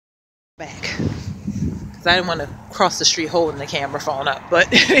Back because I didn't want to cross the street holding the camera phone up. But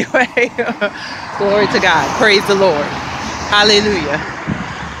anyway, glory to God. Praise the Lord. Hallelujah.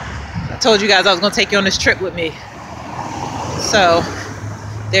 I told you guys I was going to take you on this trip with me. So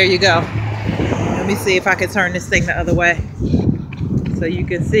there you go. Let me see if I can turn this thing the other way so you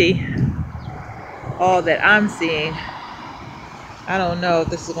can see all that I'm seeing. I don't know if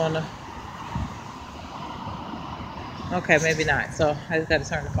this is going to... Okay, maybe not. So I just got to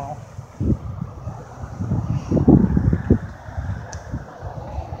turn the phone.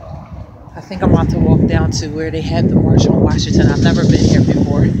 I think I'm about to walk down to where they have the March on Washington. I've never been here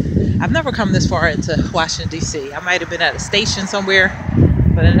before. I've never come this far into Washington, D.C. I might have been at a station somewhere,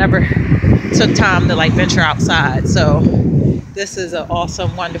 but I never took time to like venture outside. So this is an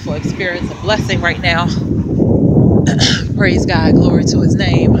awesome, wonderful experience, a blessing right now. Praise God, glory to his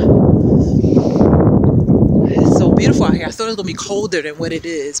name. It's so beautiful out here. I thought it was gonna be colder than what it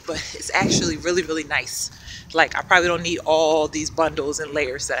is, but it's actually really, really nice. Like, I probably don't need all these bundles and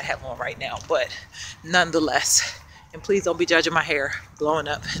layers that I have on right now, but nonetheless. And please don't be judging my hair blowing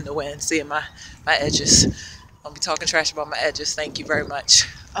up in the wind, seeing my edges. Don't be talking trash about my edges. Thank you very much.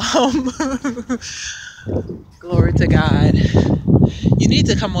 Glory to God. You need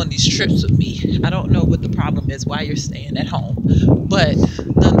to come on these trips with me. I don't know what the problem is, why you're staying at home, but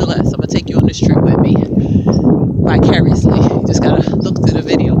nonetheless, I'm gonna take you on this trip with me vicariously. You just gotta look through the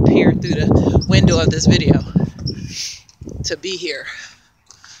video, peer through the window of this video to be here,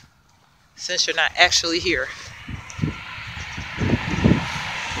 since you're not actually here.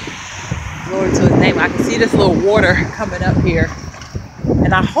 Glory to his name. I can see this little water coming up here,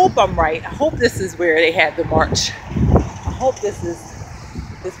 and I hope I'm right. I hope this is where they had the march. I hope this is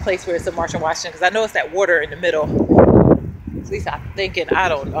this place where it's a March on Washington, because I know it's that water in the middle. At least I'm thinking. I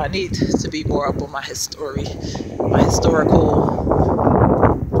don't know. I need to be more up on my historical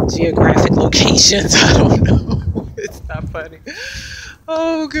geographic locations. I don't know. It's not funny.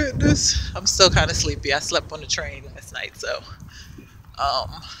 Oh goodness. I'm still kind of sleepy. I slept on the train last night, so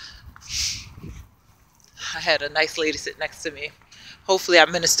I had a nice lady sit next to me. Hopefully I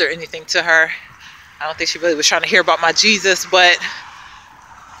minister anything to her. I don't think she really was trying to hear about my Jesus, but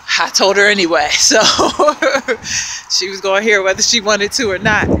I told her anyway. So she was going to hear whether she wanted to or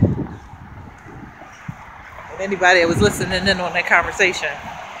not. And anybody that was listening in on that conversation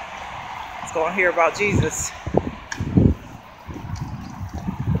was going to hear about Jesus.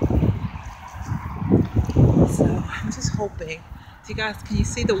 So I'm just hoping. You guys, can you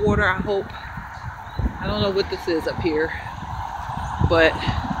see the water? I hope. I don't know what this is up here, but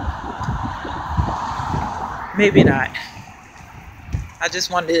maybe not. I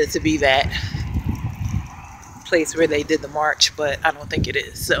just wanted it to be that place where they did the march, but I don't think it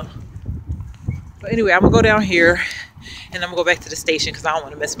is. So, but anyway, I'm gonna go down here and I'm gonna go back to the station because I don't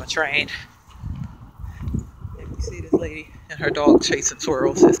want to miss my train. If you see this lady and her dog chasing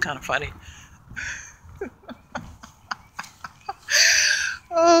squirrels, it's kind of funny.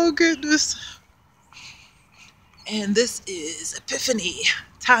 Oh goodness. And this is Epiphany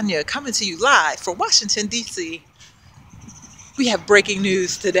Tanya coming to you live from Washington, D.C. We have breaking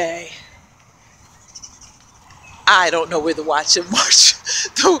news today. I don't know where the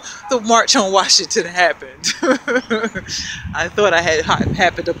March on Washington happened. I thought I had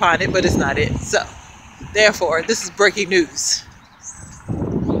happened upon it, but it's not it. So, therefore, this is breaking news.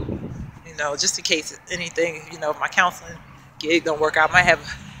 You know, just in case anything, you know, if my counseling gig don't work out, I might have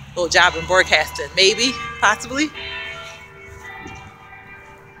a little job in broadcasting, maybe, possibly.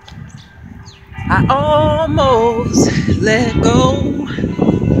 I almost let go.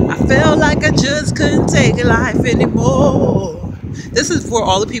 I felt like I just couldn't take life anymore. This is for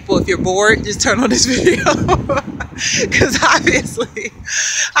all the people, if you're bored, just turn on this video. Because obviously,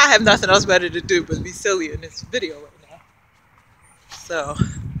 I have nothing else better to do but be silly in this video right now. So...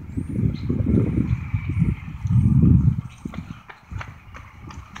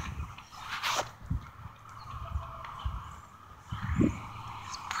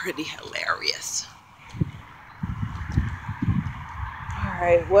 pretty hilarious.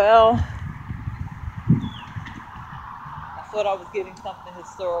 Alright, well, I thought I was getting something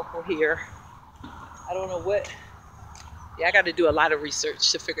historical here. I don't know what. Yeah, I got to do a lot of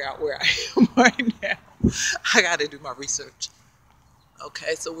research to figure out where I am right now. I got to do my research.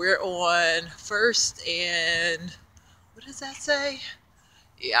 Okay, so we're on First and, what does that say?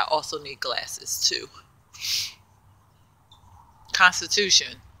 Yeah, I also need glasses too.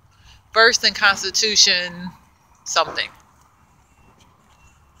 Constitution. First and Constitution something.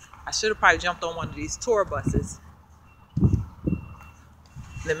 I should have probably jumped on one of these tour buses.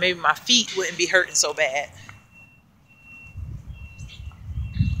 Then maybe my feet wouldn't be hurting so bad.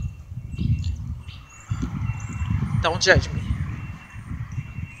 Don't judge me.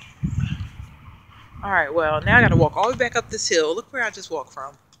 All right, well, now I got to walk all the way back up this hill. Look where I just walked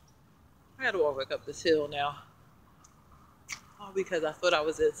from. I got to walk back up this hill now. All because I thought I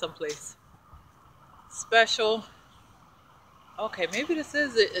was in someplace special. Okay, maybe this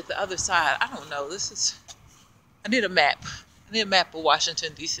is it at the other side. I don't know. I need a map. I need a map of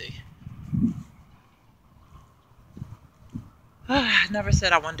Washington, D.C. I never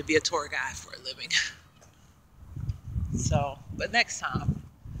said I wanted to be a tour guide for a living. So, but next time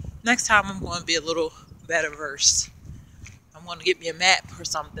I'm going to be a little better versed. I'm going to get me a map or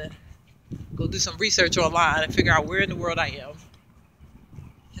something. Go do some research online and figure out where in the world I am.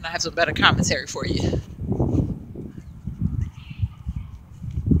 And I have some better commentary for you.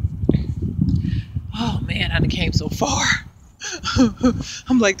 Oh man, I done came so far.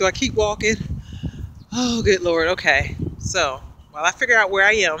 I'm like, do I keep walking? Oh, good Lord. Okay. So, while I figure out where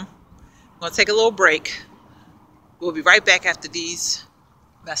I am, I'm going to take a little break. We'll be right back after these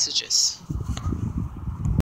messages.